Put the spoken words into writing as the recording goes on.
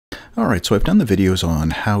Alright, so I've done the videos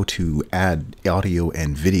on how to add audio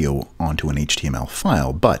and video onto an HTML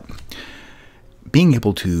file, but being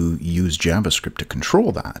able to use JavaScript to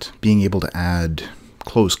control that, being able to add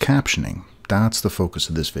closed captioning, that's the focus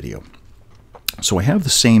of this video. So I have the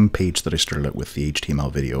same page that I started out with the HTML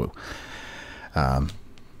video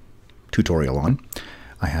tutorial on.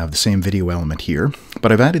 I have the same video element here,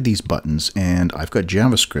 but I've added these buttons and I've got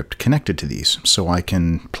JavaScript connected to these, so I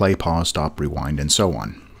can play, pause, stop, rewind, and so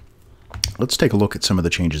on. Let's take a look at some of the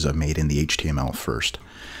changes I've made in the HTML first.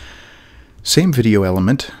 Same video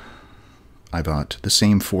element. I've got the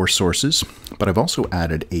same four sources, but I've also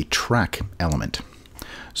added a track element.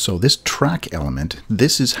 So this track element,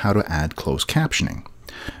 this is how to add closed captioning.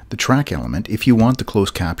 The track element, if you want the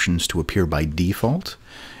closed captions to appear by default,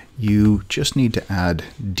 you just need to add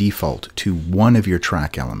default to one of your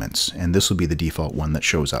track elements, and this will be the default one that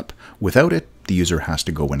shows up. Without it, the user has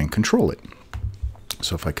to go in and control it.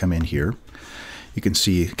 So if I come in here, you can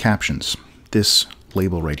see captions. This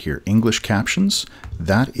label right here, English captions,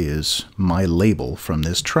 that is my label from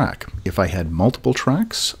this track. If I had multiple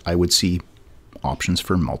tracks, I would see options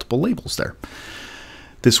for multiple labels there.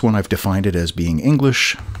 This one I've defined it as being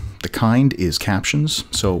English. The kind is captions,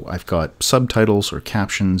 so I've got subtitles or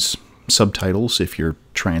captions, subtitles if you're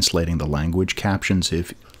translating the language, captions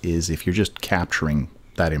if you're just capturing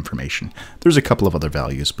that information. There's a couple of other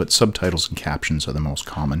values, but subtitles and captions are the most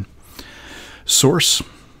common. Source,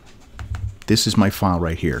 this is my file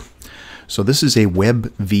right here. So this is a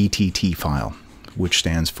WebVTT file, which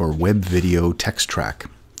stands for Web Video Text Track.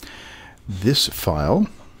 This file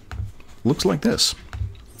looks like this.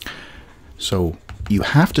 So you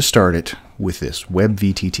have to start it with this,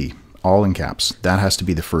 WebVTT, all in caps. That has to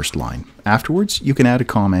be the first line. Afterwards, you can add a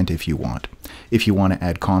comment if you want. If you want to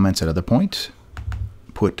add comments at other point,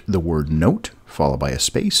 put the word note, followed by a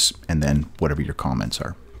space, and then whatever your comments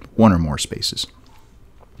are. One or more spaces.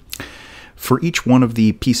 For each one of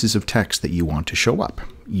the pieces of text that you want to show up,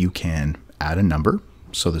 you can add a number.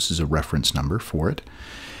 So this is a reference number for it.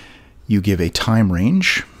 You give a time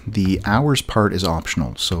range. The hours part is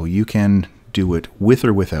optional, so you can do it with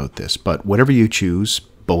or without this, but whatever you choose,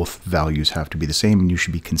 both values have to be the same and you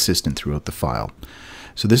should be consistent throughout the file.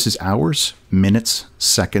 So this is hours, minutes,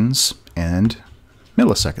 seconds, and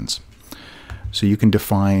milliseconds. So you can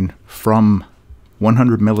define from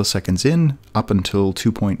 100 milliseconds in up until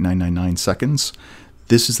 2.999 seconds.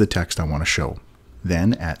 This is the text I want to show.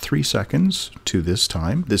 Then at 3 seconds to this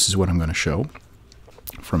time, this is what I'm going to show.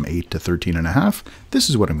 From 8 to 13.5, this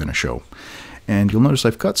is what I'm going to show. And you'll notice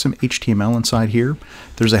I've got some HTML inside here.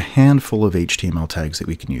 There's a handful of HTML tags that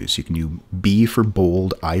we can use. You can use B for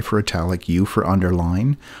bold, I for italic, U for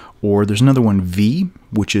underline, or there's another one, V,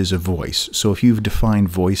 which is a voice. So if you've defined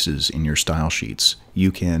voices in your style sheets,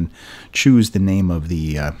 you can choose the name of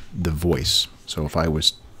the voice. So if I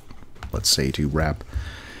was, let's say, to wrap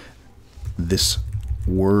this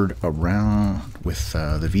word around with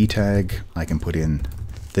the V tag, I can put in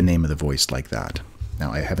the name of the voice like that.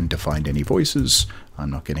 Now, I haven't defined any voices. I'm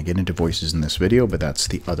not going to get into voices in this video, but that's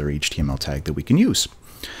the other HTML tag that we can use.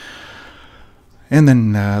 And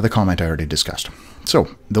then the comment I already discussed. So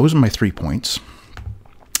those are my 3 points.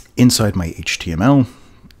 Inside my HTML,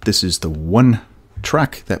 this is the one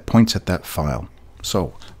track that points at that file.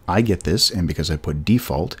 So I get this, and because I put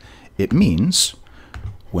default, it means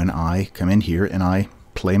when I come in here and I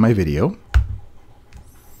play my video,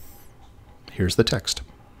 here's the text.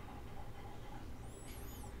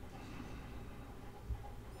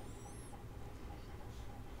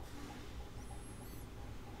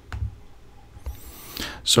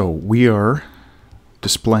 So we are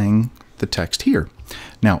displaying the text here.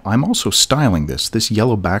 Now, I'm also styling this. This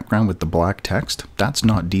yellow background with the black text, that's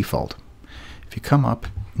not default. If you come up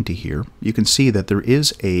into here, you can see that there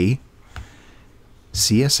is a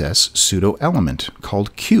CSS pseudo element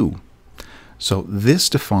called Q. So this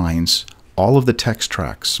defines all of the text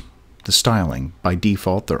tracks, the styling. By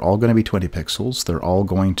default, they're all going to be 20 pixels. They're all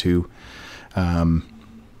going to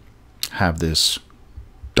have this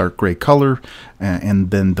dark gray color, and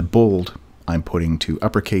then the bold I'm putting to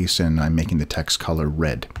uppercase, and I'm making the text color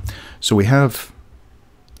red. So we have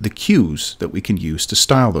the cues that we can use to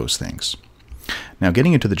style those things. Now,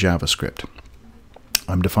 getting into the JavaScript,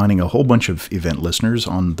 I'm defining a whole bunch of event listeners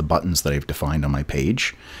on the buttons that I've defined on my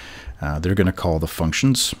page. They're going to call the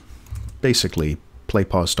functions, basically play,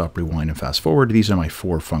 pause, stop, rewind, and fast forward. These are my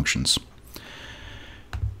 4 functions.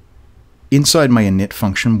 Inside my init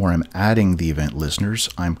function where I'm adding the event listeners,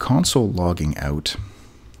 I'm console logging out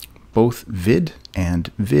both vid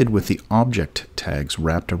and vid with the object tags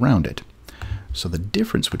wrapped around it. So the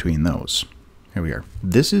difference between those, here we are.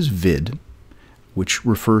 This is vid. which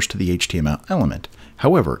refers to the HTML element.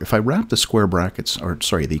 However, if I wrap the square brackets, or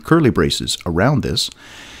sorry, the curly braces around this,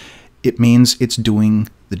 it means it's doing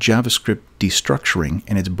the JavaScript destructuring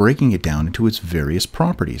and it's breaking it down into its various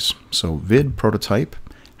properties. So vid prototype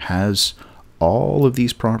has all of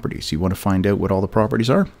these properties. You want to find out what all the properties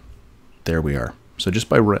are? There we are. So just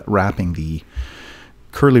by wrapping the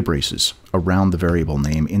curly braces around the variable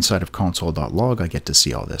name inside of console.log, I get to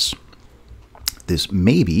see all this. This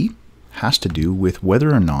maybe has to do with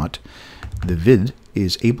whether or not the vid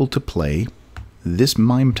is able to play this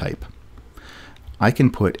MIME type. I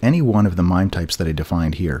can put any one of the MIME types that I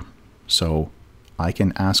defined here. So I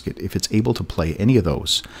can ask it if it's able to play any of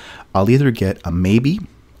those. I'll either get a maybe,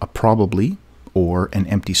 a probably, or an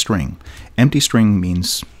empty string. Empty string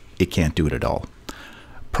means it can't do it at all.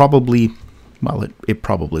 Probably, well, it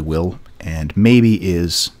probably will. And maybe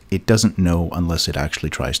is it doesn't know unless it actually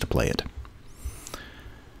tries to play it.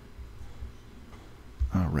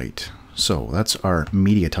 All right, so that's our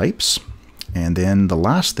media types. And then the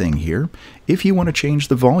last thing here, if you want to change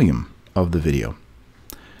the volume of the video,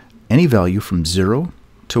 any value from 0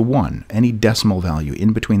 to 1, any decimal value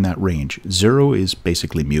in between that range. 0 is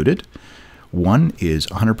basically muted, 1 is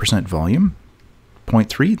 100% volume,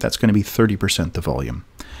 0.3, that's going to be 30% the volume.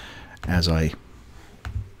 As I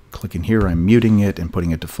click in here, I'm muting it and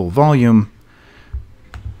putting it to full volume,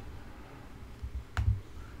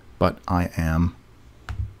 but I am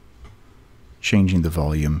changing the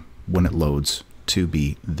volume when it loads to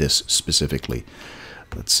be this specifically.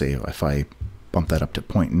 Let's say if I bump that up to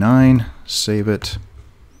 0.9, save it,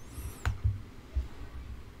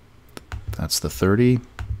 that's the 30,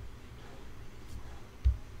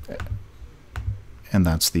 and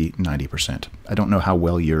that's the 90%. I don't know how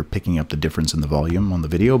well you're picking up the difference in the volume on the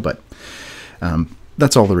video, but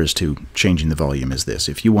that's all there is to changing the volume is this.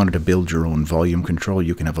 If you wanted to build your own volume control,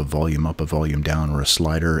 you can have a volume up, a volume down, or a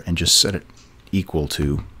slider, and just set it equal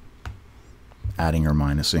to adding or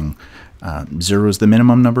minusing. 0 is the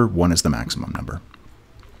minimum number, 1 is the maximum number.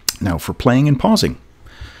 Now for playing and pausing,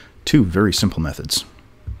 two very simple methods.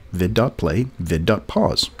 vid.play,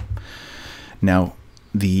 vid.pause. Now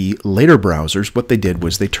the later browsers, what they did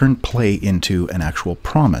was they turned play into an actual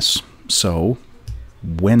promise. So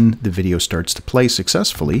when the video starts to play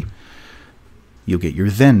successfully, you'll get your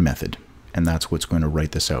then method, and that's what's going to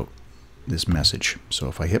write this out, this message. So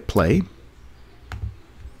if I hit play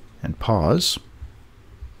and pause,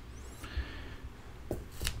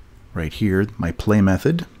 right here, my play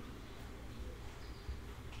method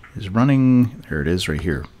is running. There it is right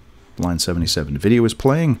here. Line 77, video is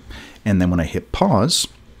playing. And then when I hit pause,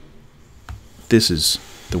 this is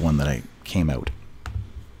the one that I came out.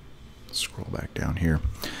 Scroll back down here.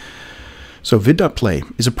 So vid.play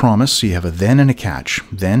is a promise. So you have a then and a catch.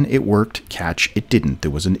 Then it worked, catch it didn't.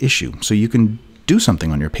 There was an issue. So you can do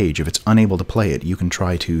something on your page. If it's unable to play it, you can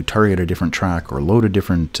try to target a different track or load a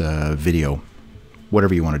different video,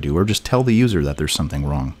 whatever you want to do, or just tell the user that there's something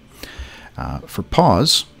wrong. For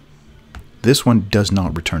pause, this one does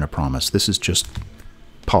not return a promise. This is just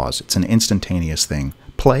pause. It's an instantaneous thing.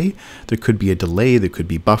 Play, there could be a delay, there could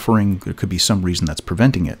be buffering, there could be some reason that's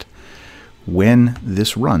preventing it. When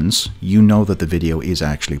this runs, you know that the video is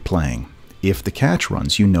actually playing. If the catch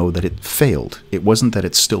runs, you know that it failed. It wasn't that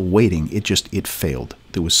it's still waiting, it failed.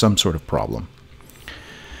 There was some sort of problem.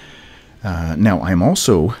 Now, I'm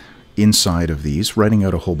also inside of these writing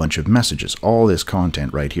out a whole bunch of messages, all this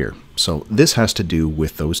content right here. So this has to do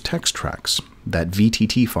with those text tracks, that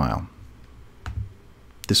VTT file,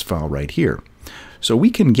 this file right here. So we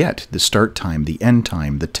can get the start time, the end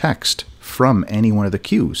time, the text from any one of the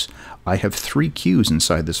queues. I have 3 queues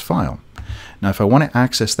inside this file. Now if I want to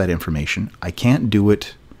access that information, I can't do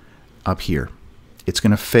it up here. It's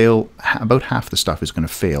going to fail, about half the stuff is going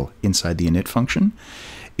to fail inside the init function.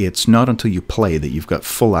 It's not until you play that you've got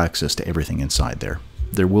full access to everything inside there.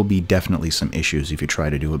 There will be definitely some issues if you try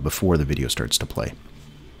to do it before the video starts to play.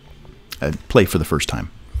 Play for the first time.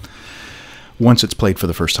 Once it's played for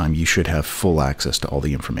the first time, you should have full access to all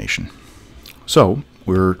the information. So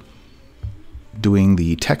we're doing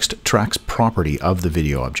the text tracks property of the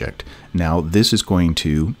video object. Now this is going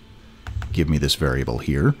to give me this variable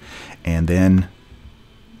here, and then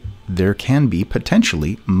there can be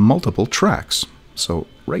potentially multiple tracks. So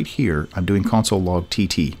right here, I'm doing console log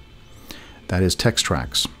TT. That is text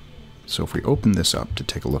tracks. So if we open this up to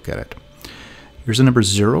take a look at it, here's a number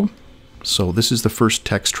 0. So this is the first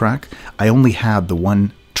text track. I only had the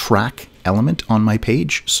one track element on my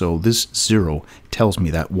page, so this 0 tells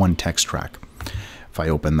me that one text track. If I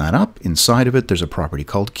open that up, inside of it, there's a property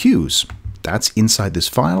called queues. That's inside this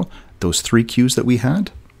file. Those 3 queues that we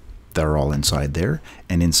had, They're all inside there,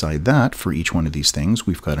 and inside that, for each one of these things,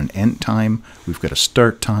 we've got an end time, we've got a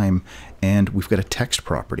start time, and we've got a text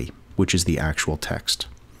property, which is the actual text.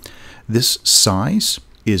 This size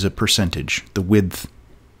is a percentage, the width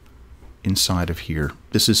inside of here.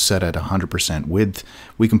 This is set at 100% width.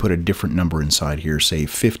 We can put a different number inside here, say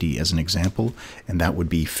 50 as an example, and that would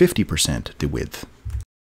be 50% the width.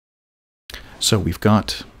 So we've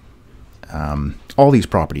got all these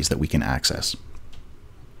properties that we can access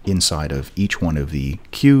inside of each one of the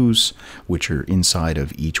queues, which are inside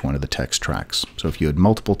of each one of the text tracks. So if you had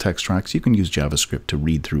multiple text tracks, you can use JavaScript to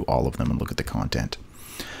read through all of them and look at the content.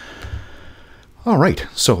 All right,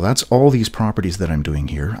 so that's all these properties that I'm doing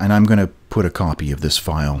here, and I'm going to put a copy of this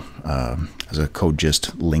file as a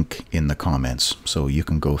CodeGist link in the comments, so you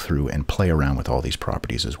can go through and play around with all these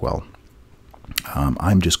properties as well.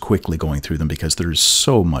 I'm just quickly going through them because there's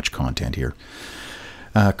so much content here.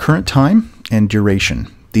 Current time and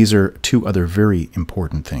duration. These are two other very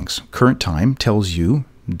important things. Current time tells you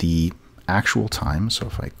the actual time. So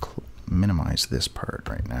if I minimize this part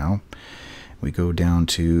right now, we go down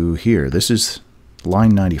to here. This is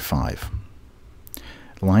line 95.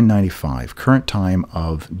 Line 95, current time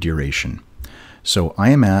of duration. So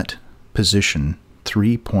I am at position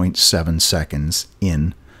 3.7 seconds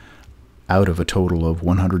in out of a total of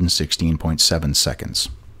 116.7 seconds.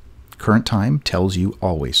 Current time tells you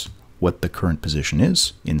always what the current position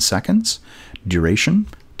is in seconds. Duration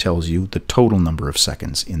tells you the total number of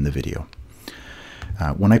seconds in the video.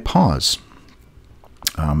 When I pause,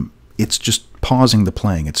 it's just pausing the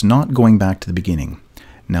playing. It's not going back to the beginning.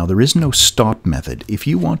 Now, there is no stop method. If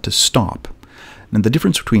you want to stop, and the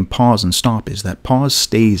difference between pause and stop is that pause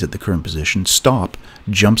stays at the current position, stop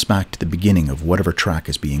jumps back to the beginning of whatever track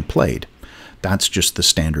is being played. That's just the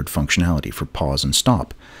standard functionality for pause and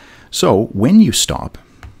stop. So when you stop,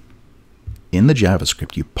 in the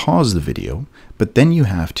JavaScript, you pause the video, but then you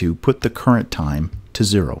have to put the current time to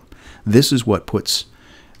 0. This is what puts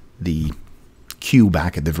the cue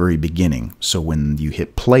back at the very beginning. So when you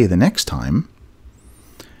hit play the next time,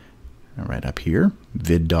 right up here,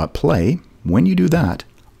 vid.play, when you do that,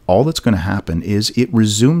 all that's going to happen is it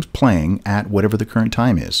resumes playing at whatever the current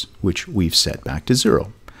time is, which we've set back to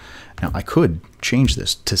 0. Now I could change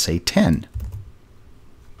this to say 10.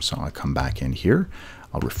 So I'll come back in here,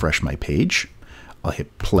 I'll refresh my page, I'll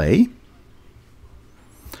hit play,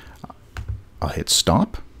 I'll hit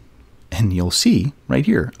stop, and you'll see right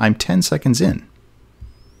here, I'm 10 seconds in.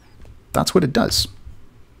 That's what it does.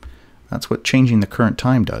 That's what changing the current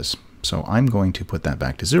time does. So I'm going to put that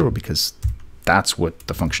back to 0 because that's what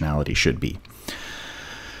the functionality should be.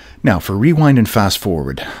 Now for rewind and fast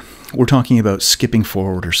forward, we're talking about skipping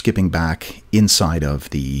forward or skipping back inside of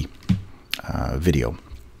the video.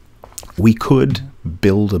 We could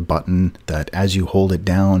build a button that as you hold it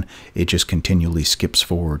down, it just continually skips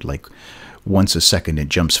forward, like once a second it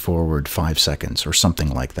jumps forward 5 seconds or something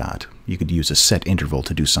like that. You could use a set interval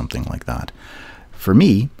to do something like that. For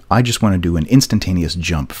me, I just want to do an instantaneous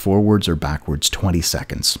jump forwards or backwards 20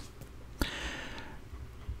 seconds.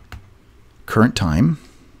 Current time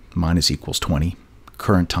minus equals 20.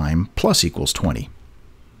 Current time plus equals 20.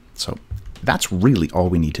 So that's really all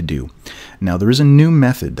we need to do. Now there is a new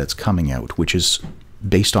method that's coming out which is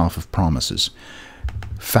based off of promises.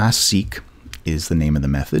 FastSeek is the name of the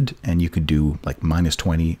method, and you could do like minus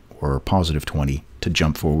 20 or positive 20 to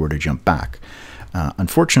jump forward or jump back.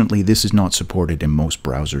 Unfortunately, this is not supported in most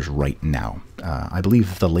browsers right now. I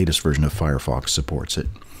believe the latest version of Firefox supports it.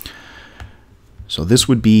 So this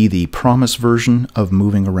would be the promise version of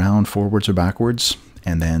moving around forwards or backwards,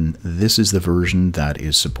 and then this is the version that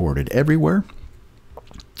is supported everywhere.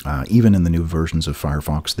 Even in the new versions of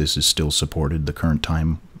Firefox, this is still supported the current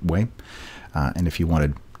time way. And if you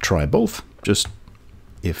want to try both, just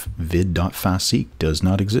if vid.fastseek does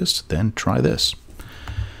not exist, then try this.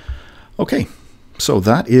 Okay, so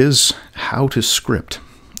that is how to script.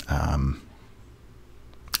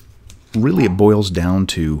 Really, it boils down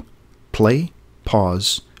to play,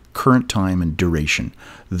 pause, current time, and duration.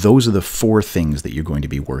 Those are the 4 things that you're going to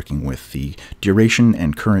be working with. The duration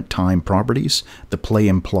and current time properties, the play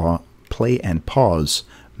and pause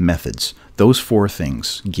methods. Those 4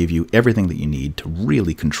 things give you everything that you need to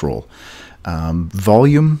really control.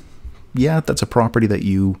 Volume, yeah, that's a property that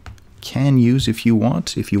you can use if you want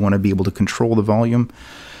to be able to control the volume.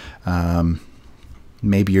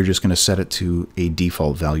 Maybe you're just going to set it to a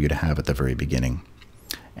default value to have at the very beginning.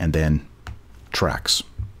 And then tracks.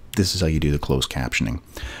 This is how you do the closed captioning.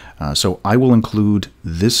 So I will include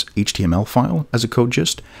this HTML file as a code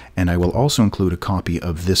gist, and I will also include a copy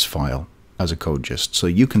of this file as a code gist. So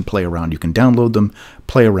you can play around, you can download them,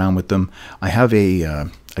 play around with them. I have a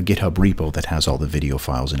GitHub repo that has all the video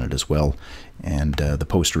files in it as well, and the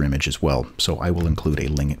poster image as well. So I will include a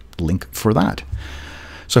link for that.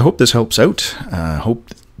 So I hope this helps out.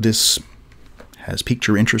 Hope this has piqued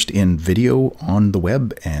your interest in video on the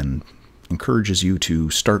web and encourages you to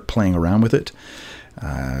start playing around with it.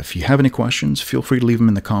 If you have any questions, feel free to leave them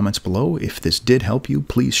in the comments below. If this did help you,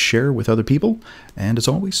 please share with other people. And as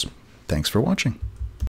always, thanks for watching.